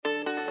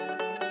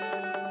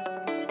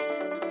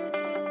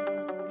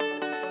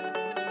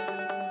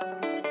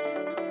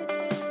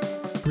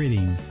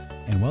Greetings,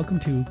 and welcome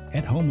to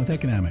At Home with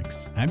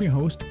Economics. I'm your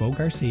host, Bo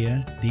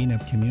Garcia, Dean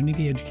of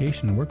Community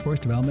Education and Workforce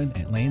Development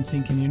at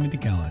Lansing Community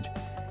College.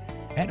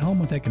 At Home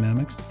with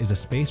Economics is a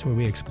space where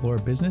we explore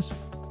business,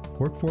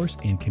 workforce,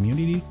 and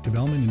community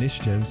development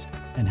initiatives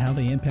and how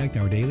they impact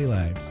our daily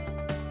lives.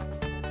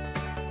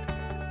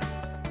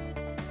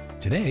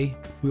 Today,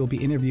 we will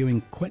be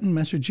interviewing Quentin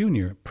Messer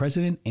Jr.,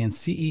 President and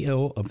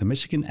CEO of the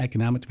Michigan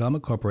Economic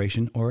Development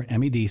Corporation, or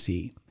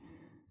MEDC.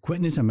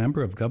 Quentin is a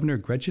member of Governor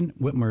Gretchen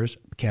Whitmer's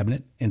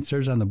cabinet and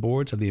serves on the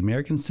boards of the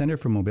American Center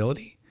for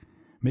Mobility,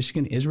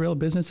 Michigan-Israel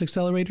Business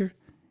Accelerator,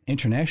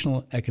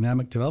 International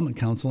Economic Development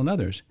Council, and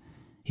others.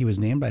 He was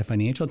named by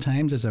Financial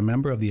Times as a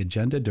member of the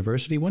Agenda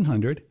Diversity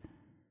 100,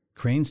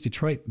 Crain's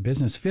Detroit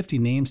Business 50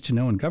 Names to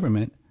Know in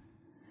Government,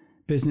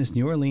 Business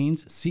New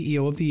Orleans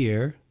CEO of the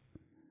Year,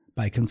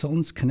 by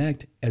Consultants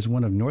Connect as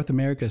one of North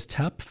America's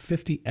top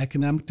 50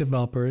 economic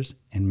developers,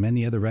 and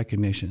many other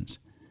recognitions.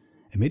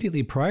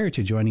 Immediately prior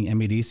to joining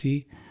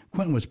MEDC,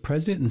 Quentin was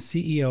president and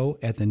CEO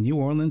at the New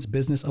Orleans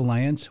Business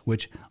Alliance,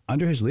 which,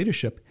 under his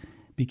leadership,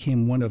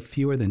 became one of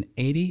fewer than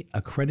 80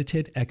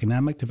 accredited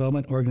economic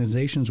development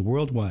organizations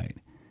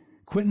worldwide.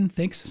 Quentin,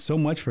 thanks so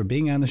much for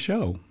being on the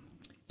show.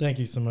 Thank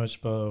you so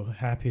much, Bo.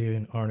 Happy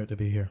and honored to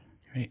be here.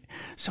 Great.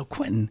 So,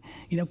 Quentin,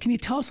 can you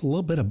tell us a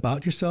little bit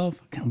about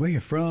yourself, kind of where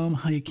you're from,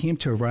 how you came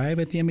to arrive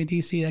at the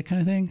MEDC, that kind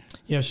of thing?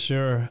 Yeah,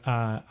 sure.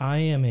 I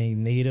am a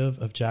native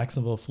of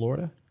Jacksonville,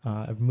 Florida.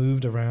 I've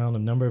moved around a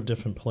number of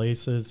different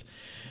places.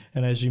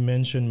 And as you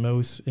mentioned,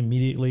 most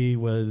immediately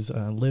was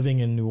living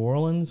in New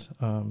Orleans.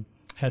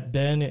 Had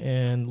been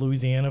in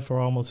Louisiana for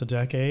almost a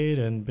decade.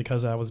 And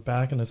because I was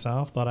back in the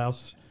South,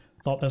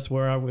 thought that's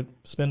where I would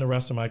spend the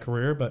rest of my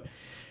career. But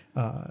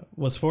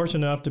was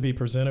fortunate enough to be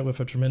presented with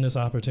a tremendous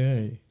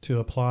opportunity to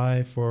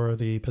apply for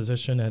the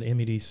position at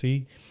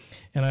MEDC.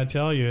 And I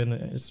tell you, and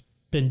it's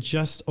been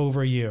just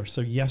over a year. So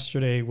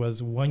yesterday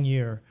was 1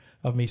 year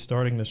of me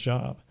starting this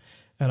job.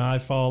 And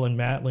I've fallen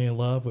madly in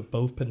love with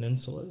both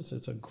peninsulas.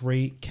 It's a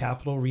great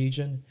capital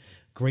region,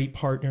 great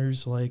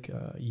partners like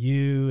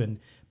you and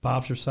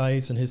Bob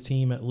Tresice and his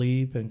team at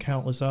LEAP and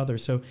countless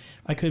others. So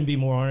I couldn't be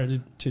more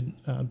honored to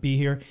be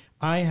here.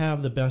 I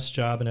have the best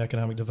job in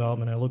economic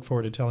development. I look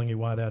forward to telling you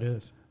why that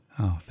is.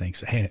 Oh,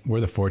 thanks. Hey,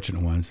 we're the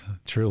fortunate ones,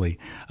 truly.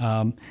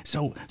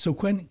 So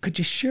Quentin, could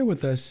you share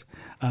with us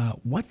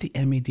what the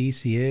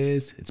MEDC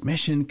is, its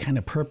mission, kind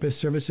of purpose,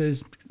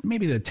 services,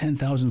 maybe the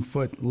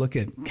 10,000-foot look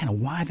at kind of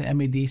why the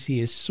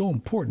MEDC is so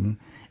important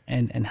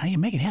and how you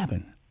make it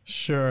happen?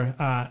 Sure.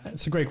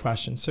 It's a great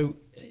question. So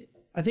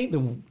I think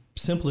the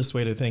simplest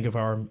way to think of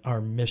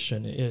our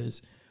mission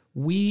is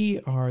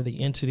we are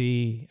the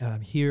entity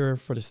here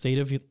for the state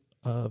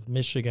of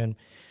Michigan,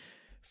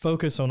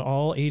 focus on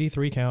all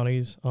 83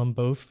 counties on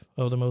both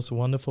of the most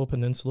wonderful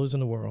peninsulas in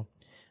the world,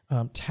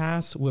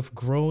 tasked with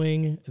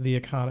growing the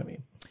economy.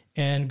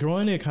 And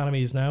growing the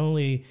economy is not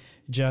only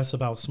just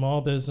about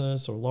small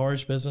business or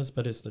large business,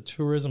 but it's the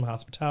tourism,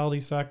 hospitality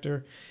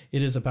sector.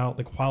 It is about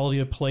the quality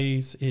of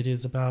place. It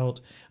is about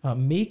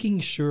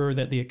making sure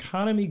that the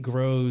economy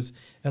grows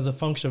as a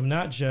function of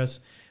not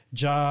just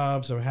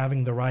jobs or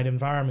having the right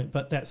environment,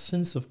 but that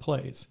sense of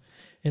place.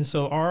 And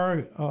so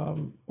our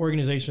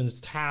organization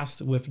is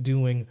tasked with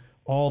doing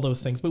all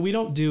those things, but we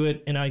don't do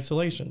it in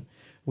isolation.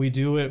 We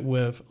do it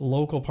with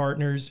local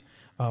partners,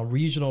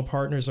 regional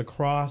partners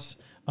across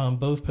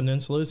both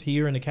peninsulas.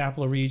 Here in the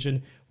capital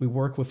region, we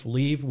work with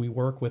LEAP, we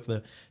work with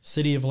the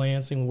city of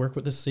Lansing, we work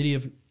with the city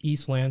of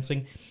East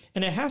Lansing,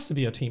 and it has to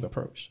be a team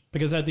approach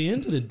because at the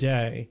end of the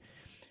day,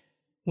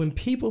 when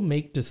people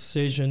make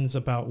decisions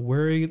about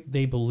where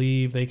they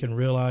believe they can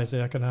realize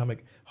their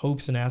economic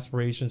hopes and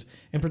aspirations,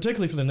 and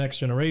particularly for the next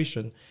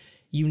generation,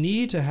 you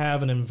need to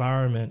have an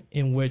environment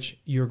in which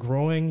you're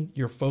growing,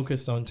 you're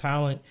focused on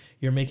talent,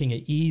 you're making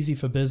it easy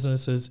for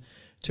businesses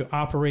to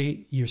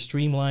operate, you're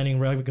streamlining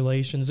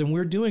regulations, and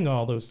we're doing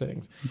all those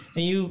things.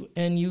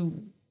 And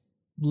you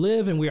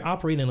live and we're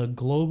operating in a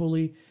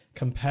globally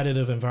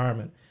competitive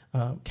environment.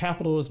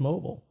 Capital is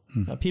mobile.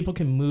 People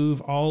can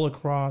move all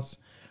across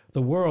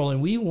the world,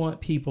 and we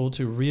want people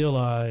to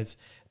realize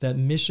that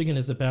Michigan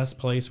is the best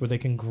place where they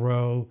can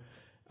grow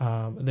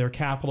their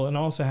capital and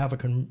also have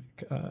a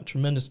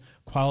tremendous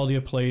quality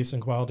of place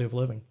and quality of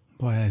living.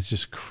 Boy, that's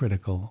just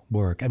critical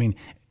work. I mean,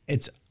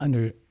 it's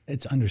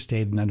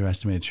understated and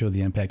underestimated, truly,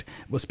 the impact.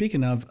 Well,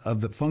 speaking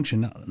of the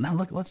function, now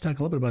let's talk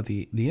a little bit about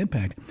the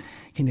impact.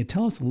 Can you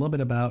tell us a little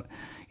bit about,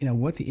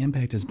 what the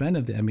impact has been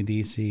of the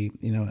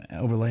MEDC,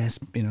 over the last,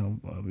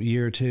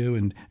 year or two?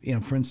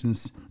 And, for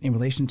instance, in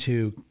relation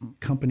to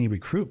company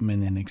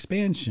recruitment and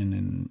expansion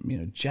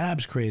and,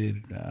 jobs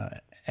created,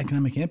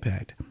 economic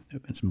impact. There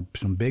have been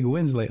some big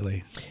wins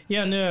lately.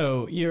 Yeah,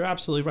 no, you're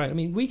absolutely right. I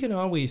mean, we can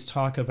always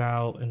talk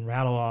about and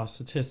rattle off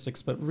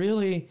statistics, but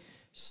really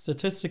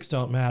statistics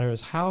don't matter.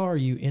 Is how are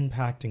you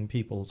impacting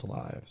people's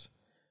lives?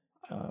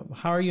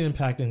 How are you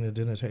impacting the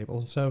dinner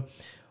table? So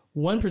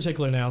one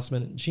particular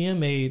announcement, GM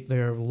made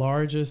their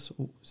largest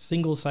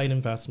single site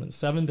investment,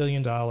 $7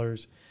 billion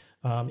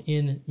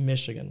in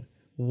Michigan.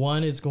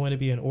 One is going to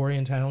be in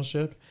Orion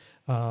Township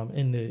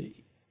in the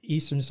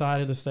eastern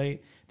side of the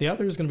state. The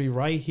other is going to be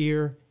right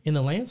here in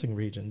the Lansing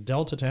region,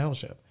 Delta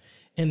Township.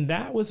 And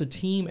that was a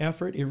team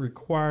effort. It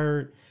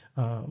required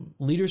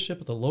leadership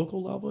at the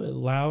local level.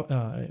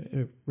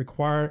 It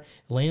required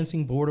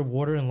Lansing Board of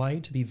Water and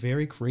Light to be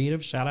very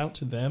creative. Shout out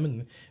to them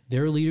and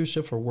their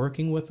leadership for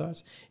working with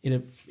us.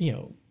 It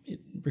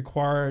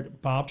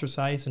required Bob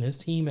Tresice and his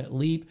team at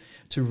LEAP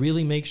to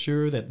really make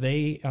sure that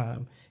they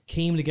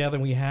came together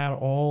and we had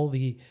all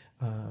the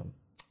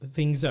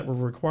things that were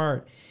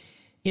required.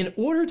 In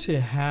order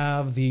to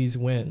have these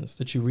wins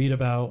that you read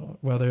about,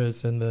 whether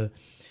it's in the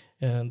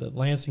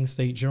Lansing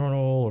State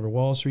Journal or the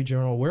Wall Street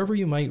Journal, wherever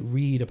you might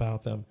read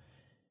about them,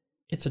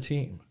 it's a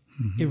team.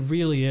 Mm-hmm. It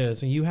really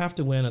is. And you have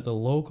to win at the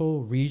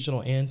local,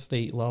 regional, and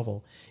state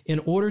level in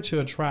order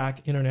to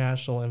attract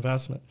international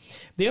investment.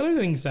 The other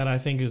things that I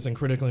think is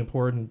critically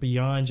important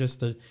beyond just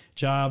the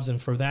jobs and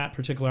for that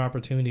particular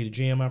opportunity, the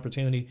GM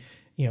opportunity,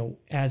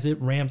 as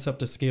it ramps up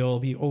to scale, it'll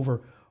be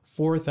over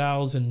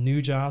 4,000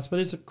 new jobs, but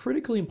it's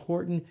critically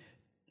important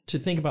to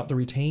think about the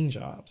retained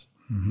jobs.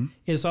 Mm-hmm.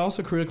 It's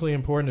also critically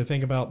important to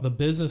think about the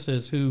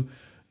businesses who,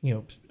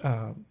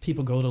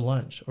 people go to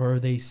lunch or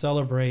they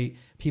celebrate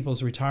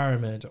people's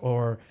retirement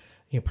or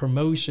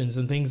promotions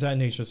and things of that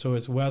nature. So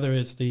it's whether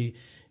it's the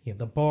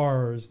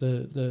bars,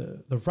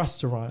 the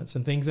restaurants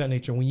and things of that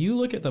nature. When you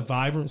look at the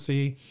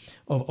vibrancy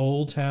of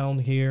Old Town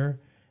here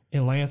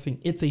in Lansing,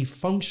 it's a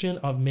function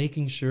of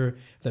making sure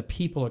that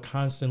people are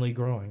constantly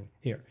growing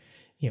here.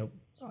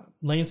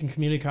 Lansing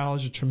Community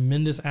College is a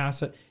tremendous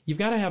asset. You've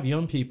got to have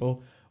young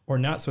people or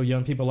not so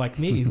young people like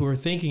me who are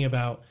thinking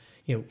about,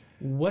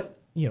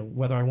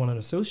 whether I want an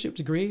associate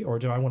degree or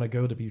do I want to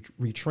go to be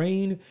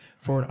retrained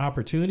for an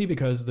opportunity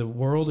because the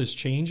world is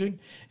changing.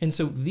 And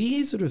so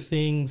these are the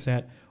things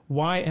that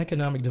why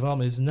economic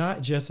development is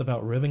not just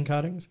about ribbon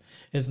cuttings.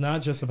 It's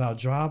not just about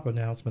job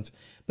announcements,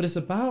 but it's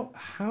about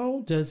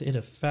how does it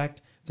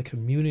affect the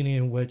community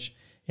in which,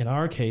 in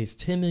our case,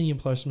 10 million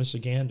plus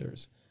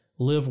Michiganders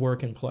live,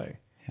 work, and play.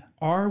 Yeah.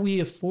 Are we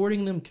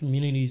affording them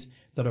communities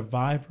that are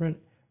vibrant,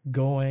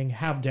 going,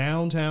 have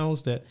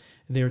downtowns that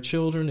their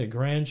children, their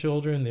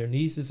grandchildren, their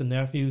nieces and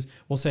nephews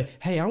will say,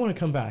 hey, I want to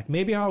come back.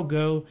 Maybe I'll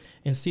go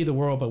and see the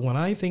world. But when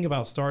I think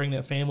about starting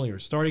that family or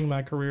starting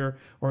my career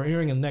or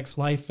entering the next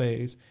life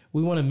phase,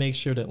 we want to make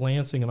sure that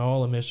Lansing and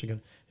all of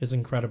Michigan is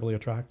incredibly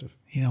attractive.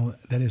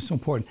 That is so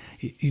important.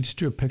 You just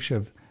drew a picture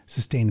of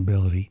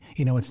sustainability.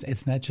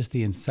 It's not just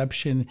the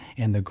inception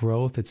and the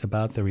growth. It's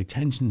about the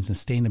retention,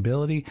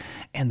 sustainability,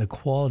 and the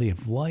quality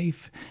of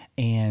life,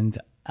 and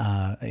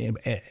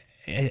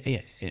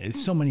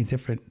so many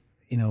different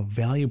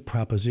value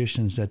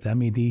propositions that the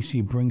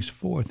MEDC brings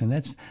forth, and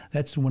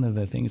that's one of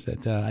the things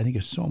that I think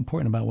is so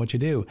important about what you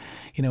do.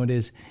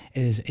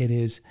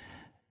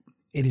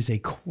 It is a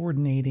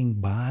coordinating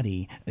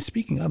body.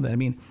 Speaking of that,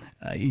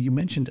 you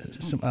mentioned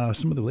some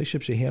of the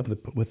relationships you have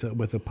with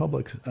the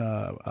public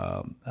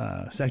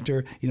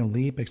sector,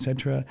 LEAP, et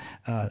cetera,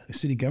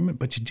 city government,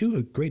 but you do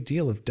a great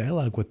deal of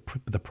dialogue with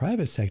the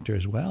private sector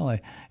as well.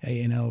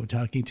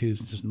 Talking to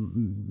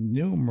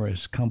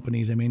numerous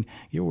companies.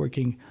 You're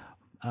working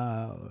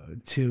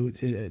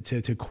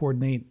to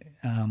coordinate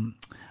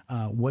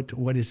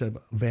what is of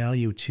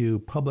value to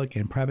public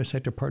and private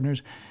sector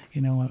partners,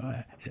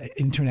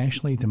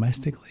 internationally,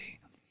 domestically.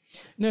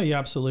 No, you're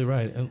absolutely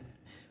right. And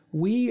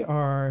we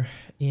are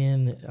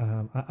in,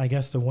 I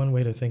guess the one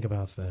way to think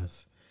about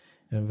this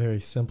in very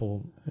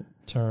simple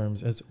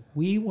terms is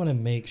we want to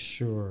make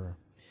sure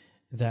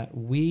that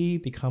we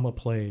become a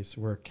place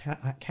where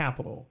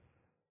capital,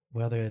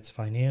 whether it's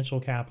financial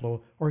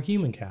capital or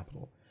human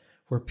capital,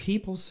 where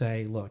people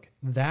say, look,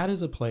 that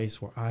is a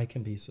place where I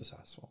can be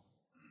successful.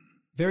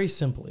 Very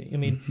simply.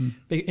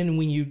 And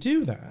when you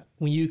do that,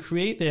 when you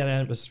create that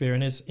atmosphere,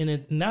 and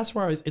that's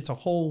why it's a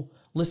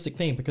holistic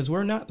thing, because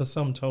we're not the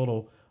sum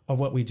total of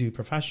what we do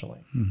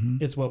professionally. Mm-hmm.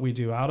 It's what we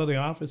do out of the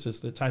office. It's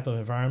the type of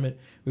environment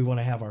we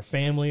want to have our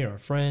family, our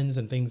friends,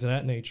 and things of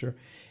that nature.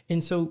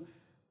 And so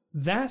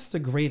that's the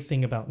great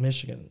thing about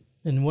Michigan.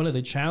 And one of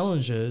the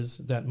challenges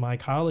that my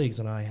colleagues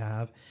and I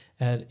have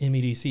at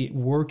MEDC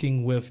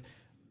working with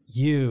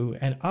you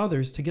and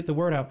others to get the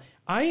word out.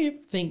 I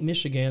think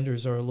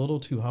Michiganders are a little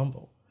too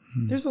humble.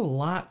 Mm-hmm. There's a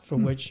lot for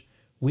which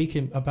we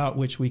can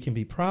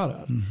be proud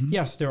of. Mm-hmm.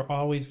 Yes, there are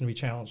always going to be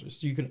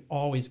challenges. You can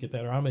always get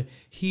better. I'm a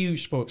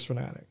huge sports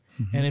fanatic.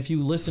 Mm-hmm. And if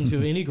you listen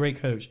to any great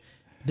coach,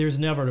 there's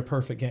never the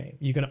perfect game.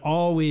 You can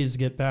always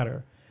get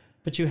better.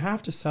 But you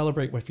have to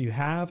celebrate what you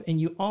have,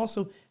 and you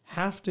also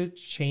have to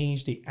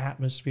change the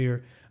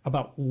atmosphere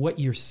about what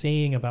you're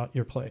saying about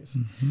your place.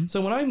 Mm-hmm.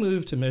 So when I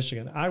moved to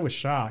Michigan, I was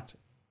shocked.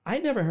 I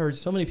never heard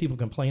so many people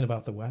complain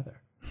about the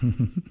weather.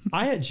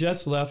 I had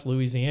just left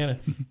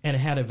Louisiana and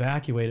had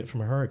evacuated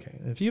from a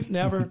hurricane. If you've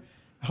never,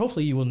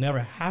 hopefully you will never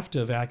have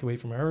to evacuate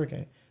from a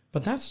hurricane,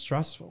 but that's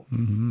stressful.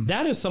 Mm-hmm.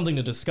 That is something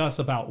to discuss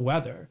about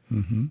weather.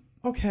 Mm-hmm.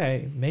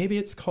 Okay, maybe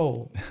it's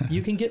cold.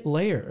 You can get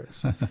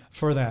layers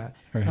for that.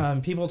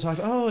 Right. People talk,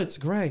 oh, it's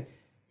gray.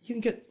 You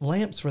can get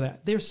lamps for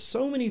that. There's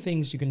so many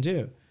things you can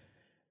do.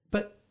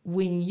 But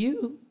when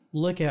you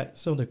look at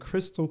some of the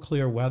crystal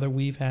clear weather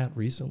we've had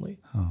recently,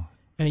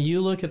 And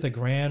you look at the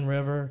Grand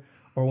River,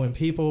 or when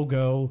people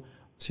go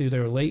to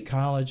their lake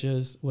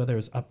colleges, whether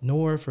it's up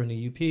north or in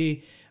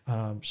the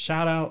UP,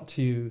 shout out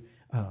to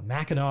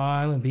Mackinac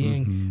Island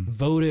being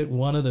voted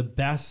one of the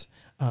best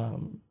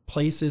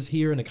places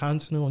here in the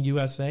continental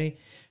USA.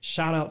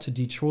 Shout out to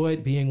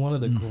Detroit being one of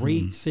the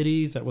great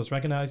cities that was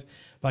recognized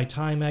by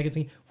Time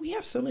Magazine. We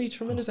have so many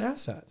tremendous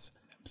assets.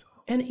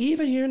 Absolutely. And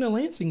even here in the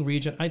Lansing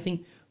region, I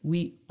think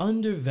we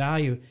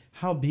undervalue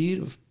how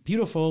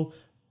beautiful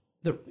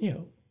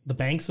the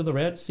banks of the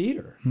Red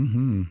Cedar.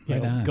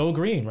 Go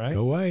green, right?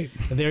 Go white.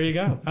 There you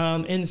go.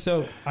 And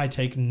so I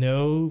take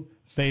no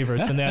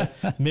favorites in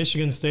that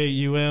Michigan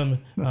State UM.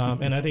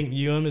 And I think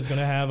UM is going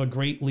to have a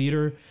great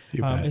leader.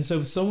 And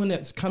so someone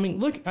that's coming,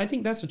 look, I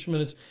think that's a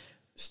tremendous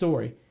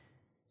story.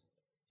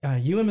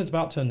 UM is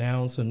about to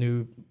announce a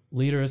new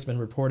leader. It's been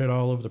reported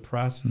all over the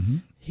press.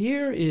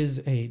 Here is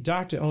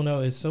Dr.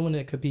 Ono is someone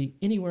that could be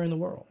anywhere in the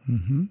world.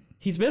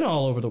 He's been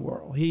all over the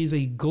world. He's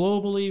a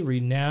globally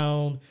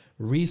renowned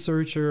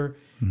researcher,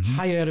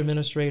 higher ed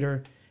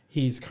administrator.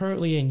 He's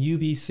currently in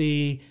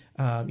UBC.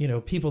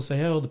 People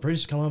say, oh, the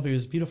British Columbia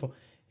is beautiful.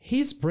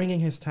 He's bringing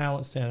his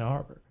talents to Ann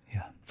Arbor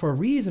for a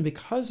reason,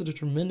 because of the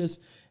tremendous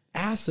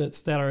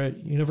assets that are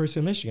at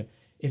University of Michigan.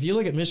 If you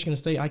look at Michigan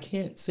State, I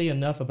can't say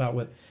enough about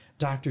what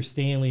Dr.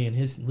 Stanley and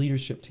his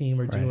leadership team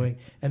are doing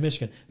at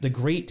Michigan. The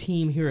great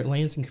team here at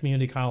Lansing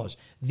Community College.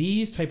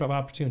 These type of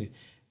opportunities.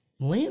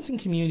 Lansing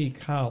Community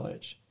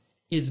College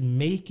is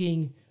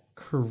making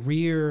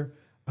career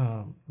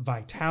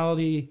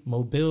vitality,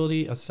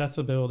 mobility,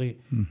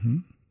 accessibility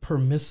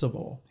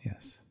permissible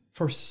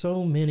for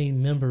so many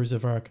members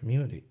of our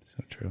community.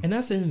 So true. And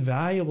that's an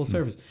invaluable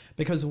service,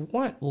 because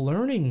what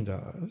learning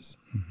does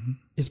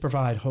is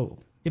provide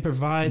hope. It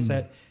provides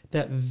that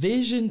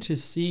vision to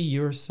see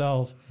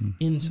yourself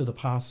into the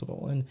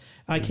possible. And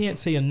I can't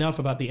say enough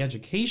about the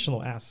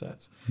educational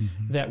assets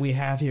that we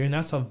have here. And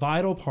that's a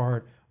vital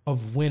part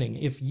of winning.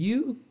 If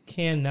you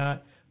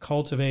cannot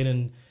cultivate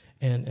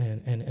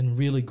and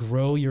really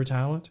grow your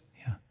talent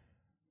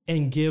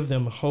and give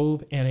them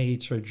hope and a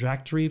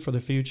trajectory for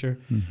the future,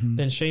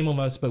 then shame on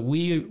us. But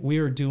we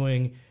are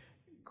doing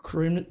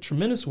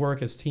tremendous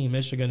work as Team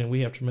Michigan, and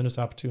we have tremendous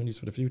opportunities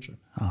for the future.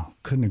 Oh,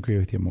 couldn't agree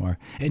with you more.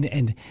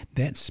 And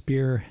that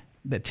spear,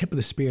 that tip of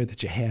the spear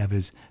that you have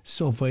is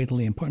so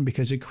vitally important,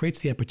 because it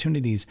creates the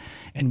opportunities,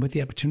 and with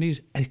the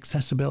opportunities,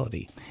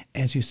 accessibility.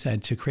 As you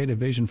said, to create a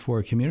vision for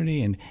a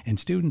community and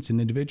students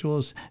and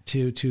individuals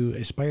to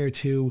aspire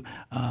to,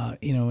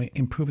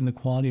 improving the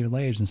quality of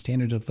lives and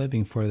standards of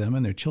living for them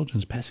and their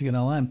children, passing it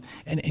all on.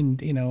 And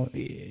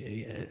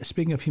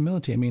speaking of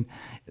humility, I mean,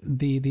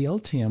 the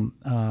Ultium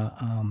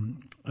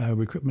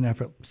recruitment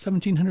effort,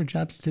 1,700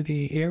 jobs to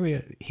the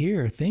area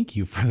here. Thank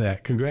you for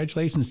that.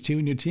 Congratulations to you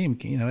and your team.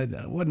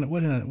 What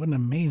an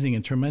amazing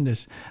and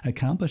tremendous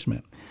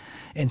accomplishment.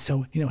 And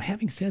so,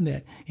 having said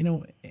that,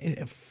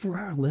 for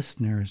our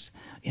listeners,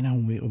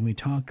 when we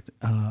talked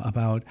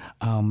about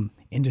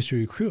industry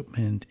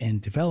recruitment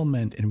and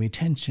development and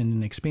retention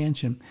and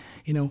expansion,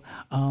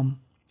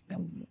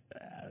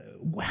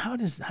 how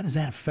does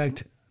that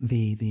affect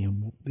the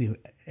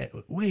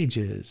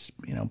wages,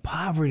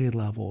 poverty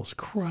levels,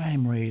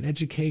 crime rate,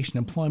 education,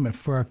 employment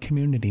for our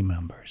community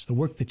members, the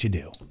work that you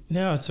do?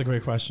 No, it's a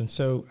great question.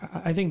 So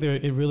I think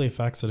it really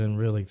affects it in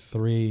really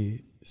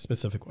three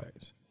specific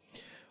ways.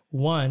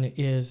 One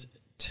is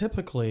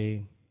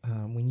typically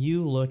when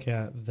you look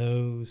at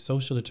those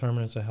social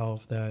determinants of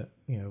health that,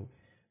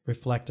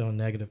 reflect on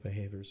negative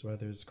behaviors,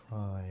 whether it's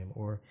crime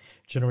or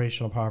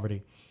generational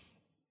poverty,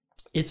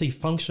 it's a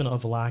function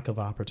of lack of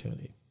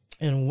opportunity.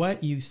 And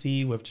what you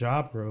see with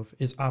job growth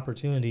is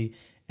opportunity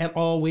at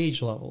all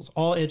wage levels,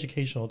 all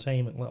educational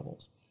attainment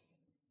levels.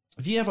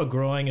 If you have a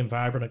growing and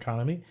vibrant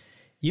economy,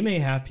 you may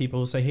have people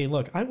who say, hey,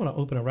 look, I want to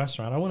open a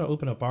restaurant. I want to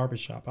open a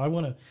barbershop. I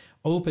want to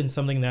open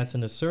something that's in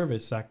the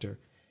service sector.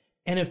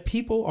 And if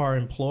people are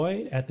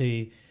employed at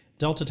the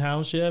Delta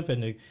Township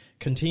and the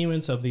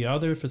continuance of the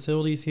other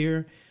facilities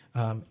here,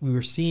 we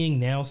were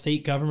seeing now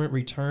state government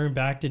return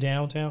back to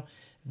downtown.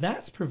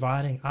 That's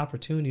providing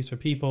opportunities for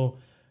people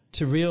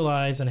to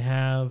realize and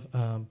have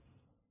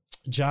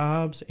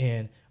jobs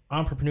and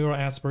entrepreneurial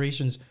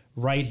aspirations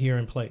right here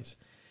in place.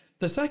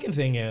 The second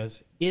thing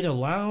is it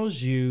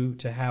allows you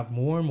to have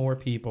more and more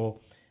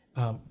people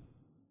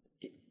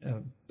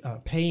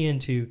pay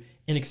into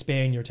and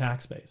expand your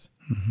tax base.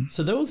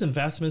 So those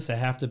investments that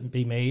have to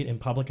be made in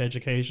public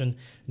education,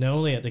 not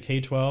only at the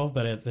K-12,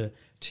 but at the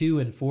 2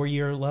 and 4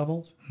 year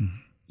levels,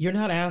 you're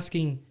not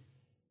asking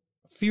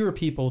fewer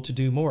people to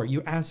do more.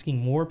 You're asking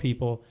more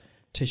people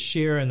to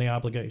share in the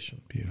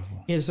obligation.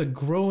 Beautiful. It's a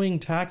growing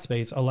tax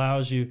base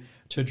allows you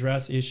to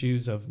address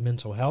issues of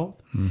mental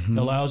health. It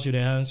allows you to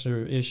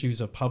answer issues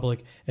of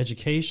public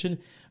education,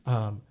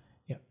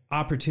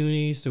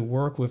 opportunities to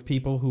work with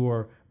people who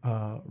are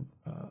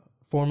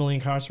formerly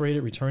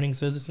incarcerated, returning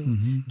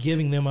citizens,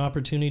 giving them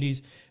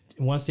opportunities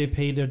once they've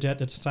paid their debt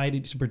to society,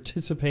 to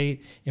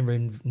participate in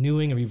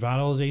renewing and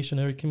revitalization of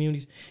their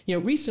communities.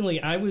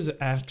 Recently I was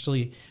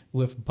actually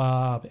with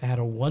Bob at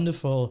a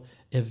wonderful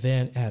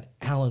event at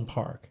Allen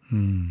Park.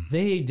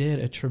 They did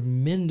a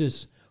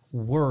tremendous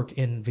work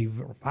in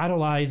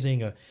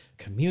revitalizing a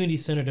community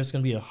center that's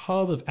going to be a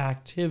hub of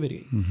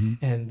activity.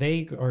 And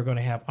they are going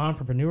to have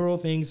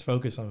entrepreneurial things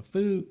focused on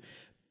food.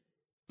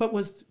 But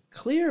what's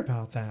clear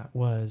about that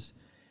was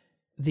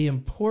the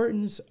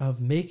importance of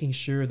making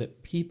sure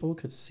that people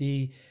could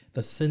see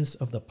the sense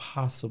of the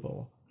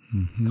possible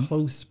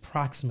close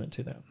proximate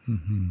to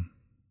them.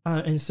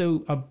 And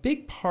so a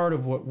big part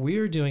of what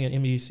we're doing at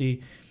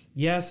MEDC,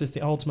 yes, it's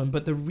the ultimate,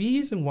 but the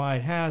reason why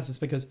it has is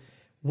because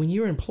when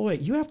you're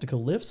employed, you have to go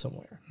live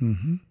somewhere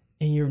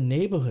in your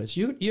neighborhoods.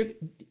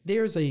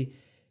 There's a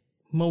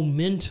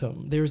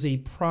momentum, there's a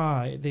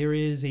pride, there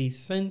is a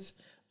sense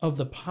of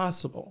the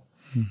possible.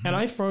 And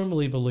I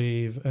firmly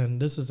believe,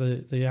 and this is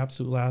the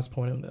absolute last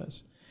point on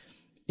this,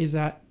 is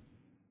that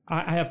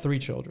I have 3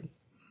 children.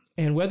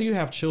 And whether you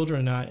have children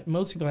or not,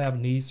 most people have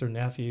nieces or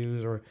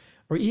nephews or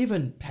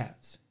even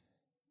pets.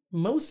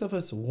 Most of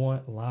us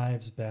want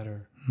lives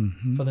better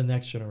for the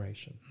next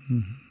generation.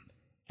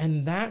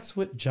 And that's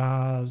what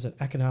jobs and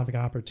economic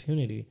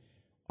opportunity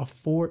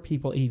afford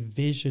people, a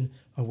vision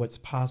of what's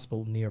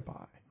possible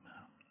nearby.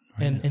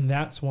 And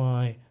that's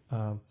why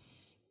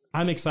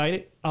I'm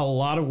excited. A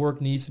lot of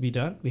work needs to be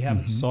done. We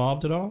haven't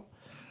solved it all,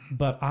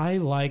 but I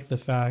like the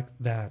fact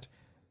that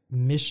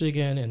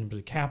Michigan and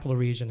the capital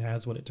region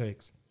has what it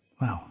takes.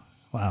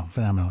 Wow,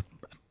 phenomenal.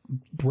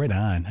 Right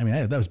on. I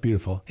mean, that was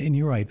beautiful. And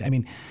you're right. I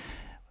mean,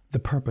 the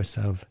purpose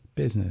of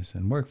business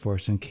and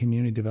workforce and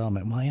community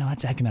development, well,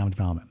 that's economic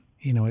development.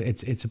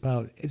 It's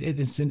about,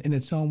 it's in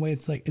its own way,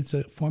 it's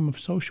a form of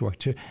social work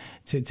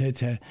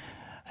to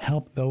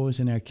help those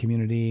in our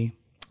community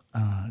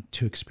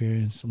to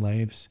experience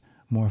lives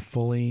more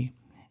fully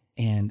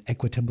and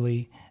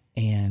equitably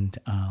and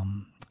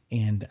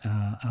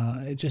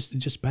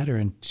just better,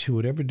 and to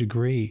whatever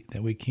degree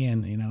that we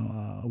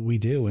can, we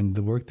do. And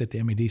the work that the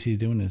MEDC is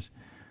doing is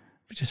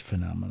just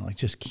phenomenal. I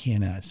just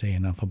cannot say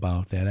enough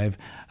about that.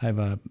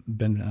 I've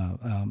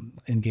been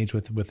engaged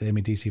with the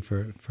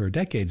MEDC for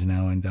decades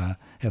now, and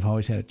have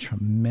always had a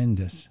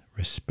tremendous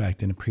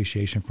respect and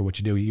appreciation for what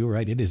you do. You're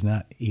right. It is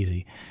not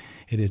easy.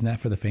 It is not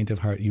for the faint of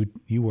heart.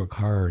 You work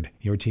hard.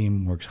 Your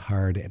team works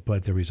hard,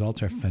 but the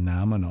results are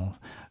phenomenal.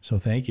 So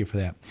thank you for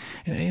that.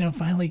 And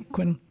finally,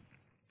 Quentin,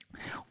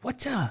 what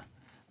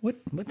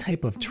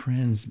type of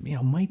trends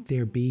might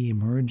there be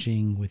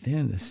emerging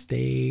within the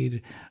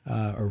state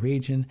or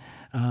region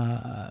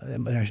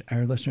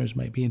our listeners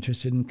might be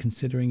interested in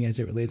considering as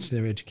it relates to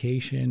their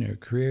education or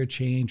career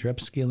change or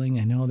upskilling?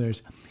 I know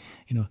there's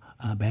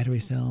battery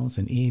cells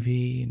and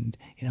EV and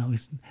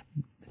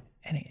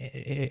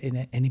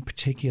any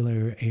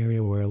particular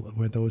area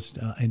where those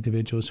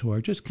individuals who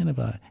are just kind of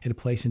at a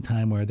place in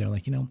time where they're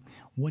like,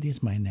 what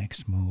is my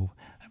next move?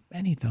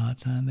 Any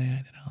thoughts on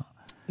that at all?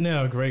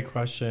 No, great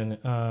question.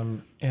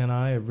 And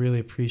I really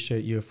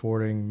appreciate you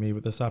affording me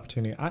with this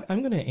opportunity. I'm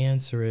going to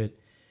answer it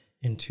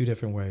in 2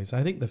 different ways.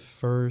 I think the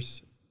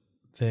first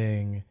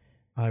thing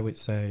I would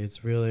say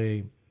is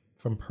really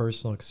from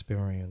personal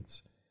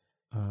experience.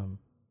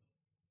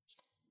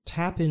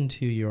 Tap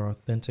into your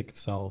authentic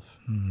self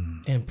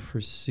and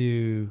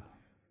pursue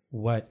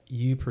what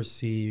you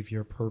perceive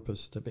your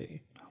purpose to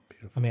be. Oh,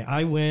 beautiful. I mean,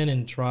 I went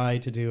and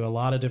tried to do a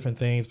lot of different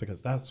things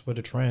because that's what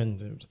the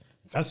trend is.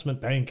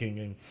 Investment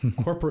banking and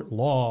corporate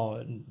law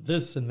and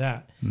this and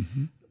that.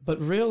 But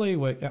really,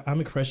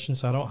 I'm a Christian,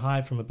 so I don't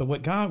hide from it. But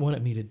what God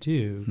wanted me to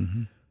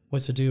do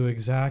was to do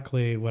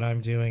exactly what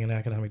I'm doing in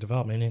economic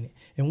development.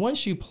 And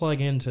once you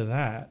plug into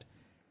that,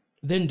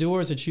 then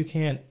doors that you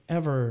can't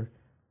ever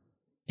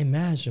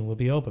imagine will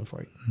be open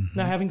for you.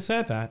 Now, having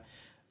said that,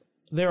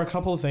 there are a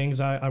couple of things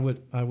I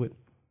would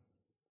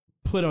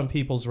put on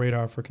people's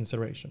radar for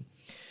consideration.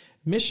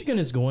 Michigan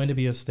is going to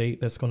be a state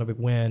that's going to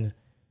win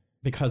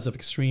because of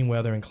extreme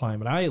weather and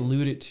climate. I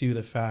alluded to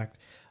the fact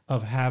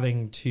of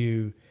having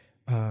to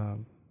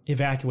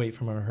evacuate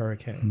from a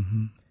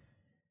hurricane.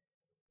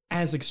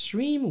 As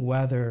extreme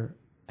weather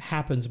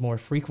happens more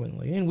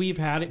frequently, and we've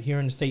had it here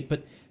in the state,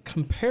 but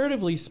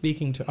comparatively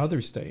speaking to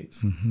other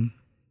states,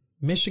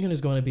 Michigan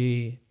is going to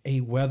be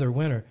a weather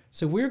winner.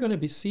 So we're going to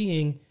be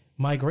seeing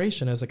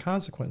migration as a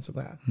consequence of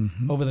that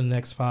over the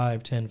next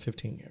 5, 10,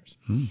 15 years.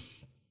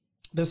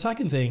 The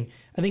second thing,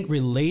 I think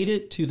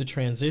related to the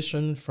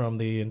transition from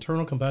the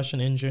internal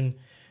combustion engine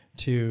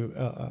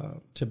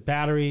to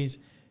batteries,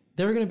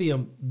 there are going to be a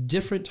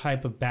different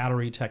type of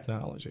battery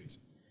technologies.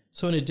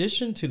 So in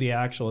addition to the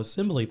actual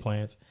assembly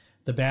plants,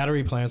 the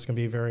battery plants can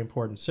be very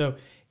important. So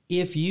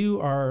if you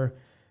are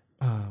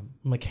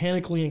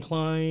mechanically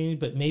inclined,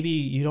 but maybe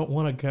you don't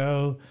want to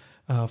go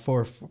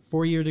for a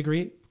 4-year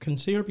degree,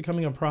 consider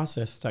becoming a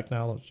process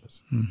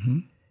technologist.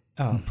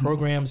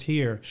 Programs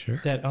here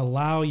that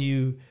allow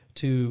you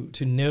to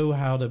know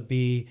how to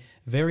be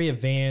very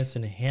advanced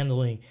in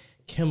handling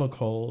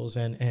chemicals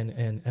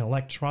and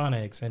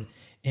electronics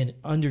and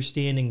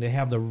understanding to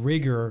have the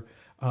rigor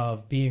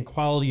of being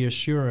quality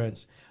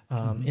assurance,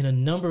 in a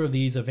number of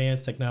these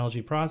advanced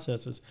technology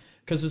processes,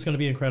 because it's going to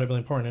be incredibly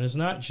important. And it's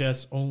not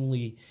just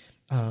only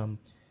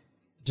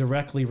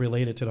directly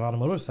related to the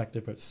automotive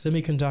sector, but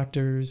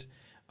semiconductors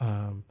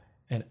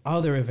and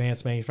other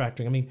advanced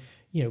manufacturing. I mean,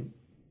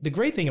 the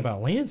great thing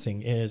about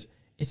Lansing is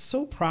it's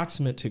so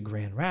proximate to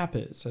Grand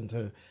Rapids and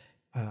to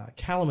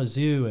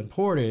Kalamazoo and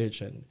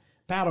Portage and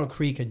Battle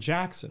Creek and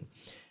Jackson.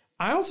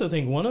 I also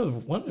think one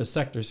of the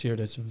sectors here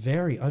that's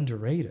very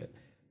underrated,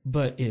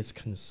 but is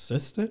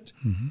consistent,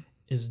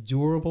 is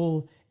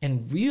durable,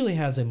 and really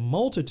has a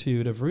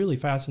multitude of really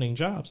fascinating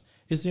jobs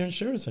is the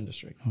insurance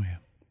industry. Oh, yeah.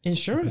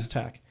 Insurance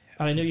tech.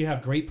 And I know you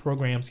have great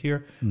programs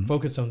here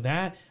focused on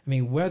that. I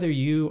mean, whether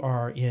you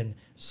are in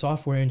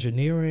software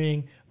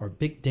engineering or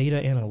big data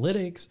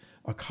analytics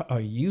or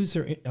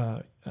user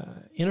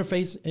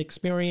interface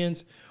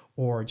experience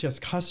or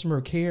just customer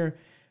care,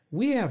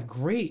 we have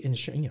great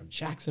insurance,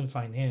 Jackson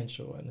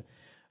Financial and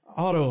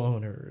auto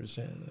owners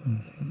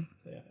and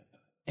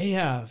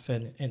AF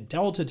and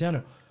Delta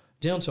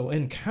Dental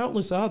and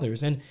countless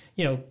others. And,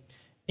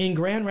 in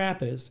Grand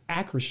Rapids,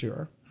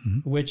 Acrisure,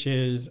 which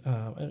is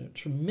a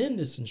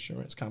tremendous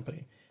insurance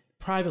company,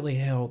 privately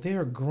held, they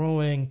are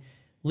growing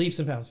leaps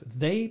and bounds.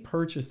 They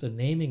purchased the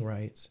naming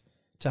rights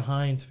to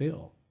Heinz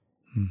Field.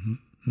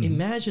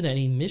 Imagine that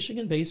a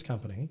Michigan-based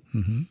company,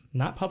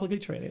 not publicly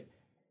traded,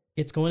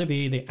 it's going to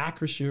be the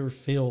Acrisure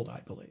Field, I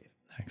believe.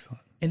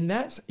 Excellent. And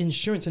that's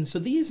insurance. And so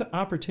these are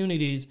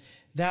opportunities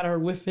that are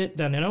within,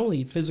 that not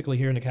only physically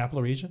here in the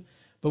capital region,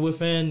 but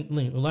within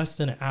less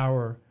than an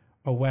hour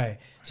away.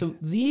 So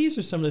these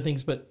are some of the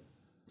things, but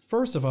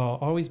first of all,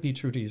 always be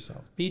true to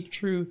yourself. Be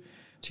true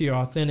to your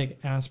authentic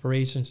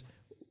aspirations.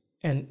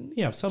 And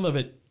some of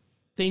it,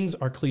 things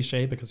are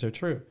cliche because they're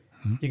true.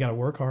 You got to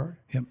work hard.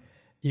 Yep.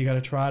 You got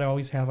to try to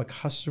always have a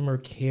customer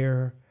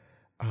care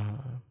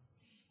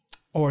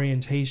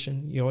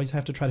orientation. You always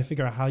have to try to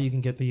figure out how you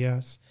can get the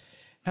yes.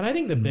 And I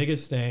think the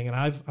biggest thing, and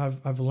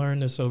I've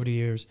learned this over the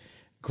years,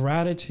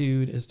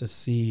 gratitude is the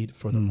seed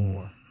for the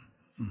more.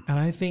 And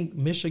I think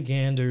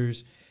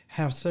Michiganders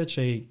have such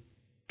a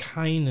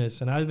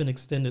kindness, and I've been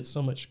extended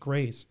so much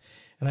grace.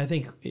 And I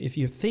think if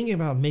you're thinking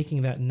about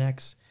making that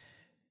next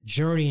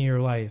journey in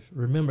your life,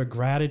 remember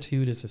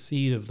gratitude is the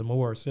seed of the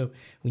more. So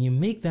when you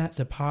make that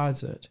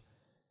deposit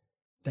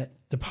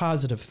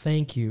of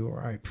thank you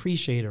or I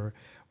appreciate or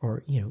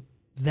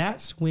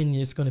that's when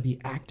it's going to be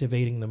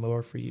activating the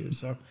more for you.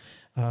 So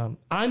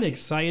I'm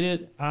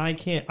excited. I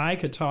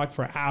could talk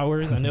for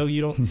hours. I know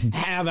you don't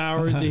have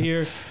hours to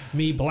hear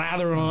me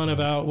blather on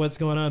about what's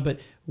going on, but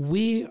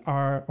we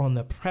are on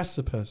the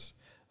precipice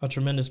of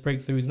tremendous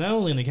breakthroughs, not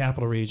only in the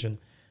capital region,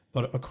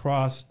 but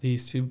across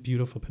these two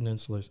beautiful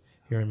peninsulas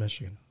here in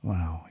Michigan.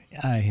 Wow.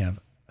 I have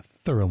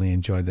thoroughly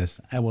enjoyed this.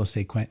 I will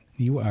say, Quentin,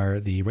 you are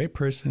the right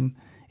person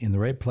in the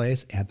right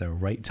place at the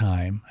right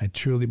time. I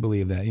truly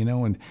believe that,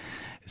 and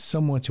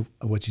so much of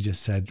what you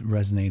just said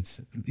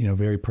resonates,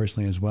 very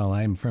personally as well.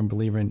 I'm a firm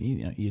believer in,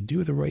 you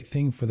do the right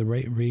thing for the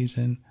right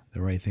reason,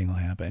 the right thing will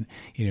happen.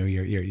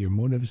 Your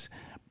motives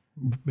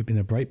in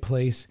the right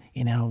place,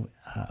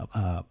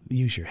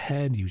 use your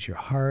head, use your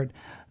heart,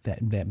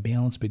 that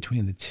balance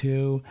between the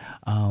two,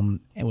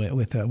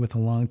 with a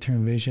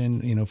long-term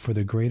vision, for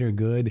the greater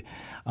good.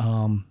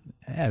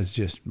 That was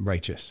just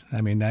righteous.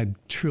 I mean, I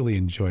truly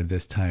enjoyed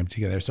this time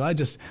together. So I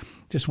just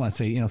want to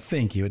say,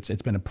 thank you.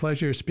 It's been a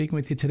pleasure speaking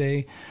with you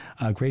today.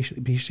 Greatly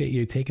appreciate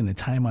you taking the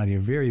time out of your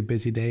very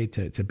busy day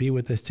to be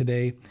with us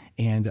today.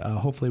 And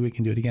hopefully we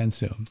can do it again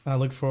soon. I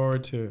look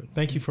forward to it.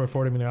 Thank you for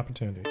affording me the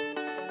opportunity.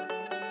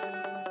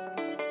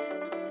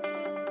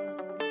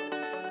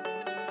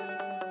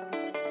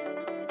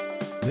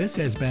 This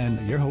has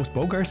been your host,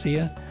 Bo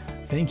Garcia.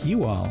 Thank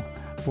you all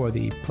for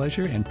the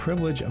pleasure and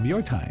privilege of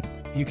your time.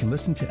 You can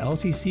listen to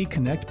LCC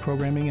Connect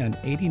programming on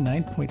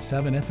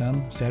 89.7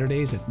 FM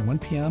Saturdays at 1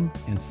 p.m.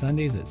 and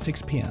Sundays at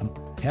 6 p.m.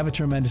 Have a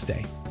tremendous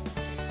day.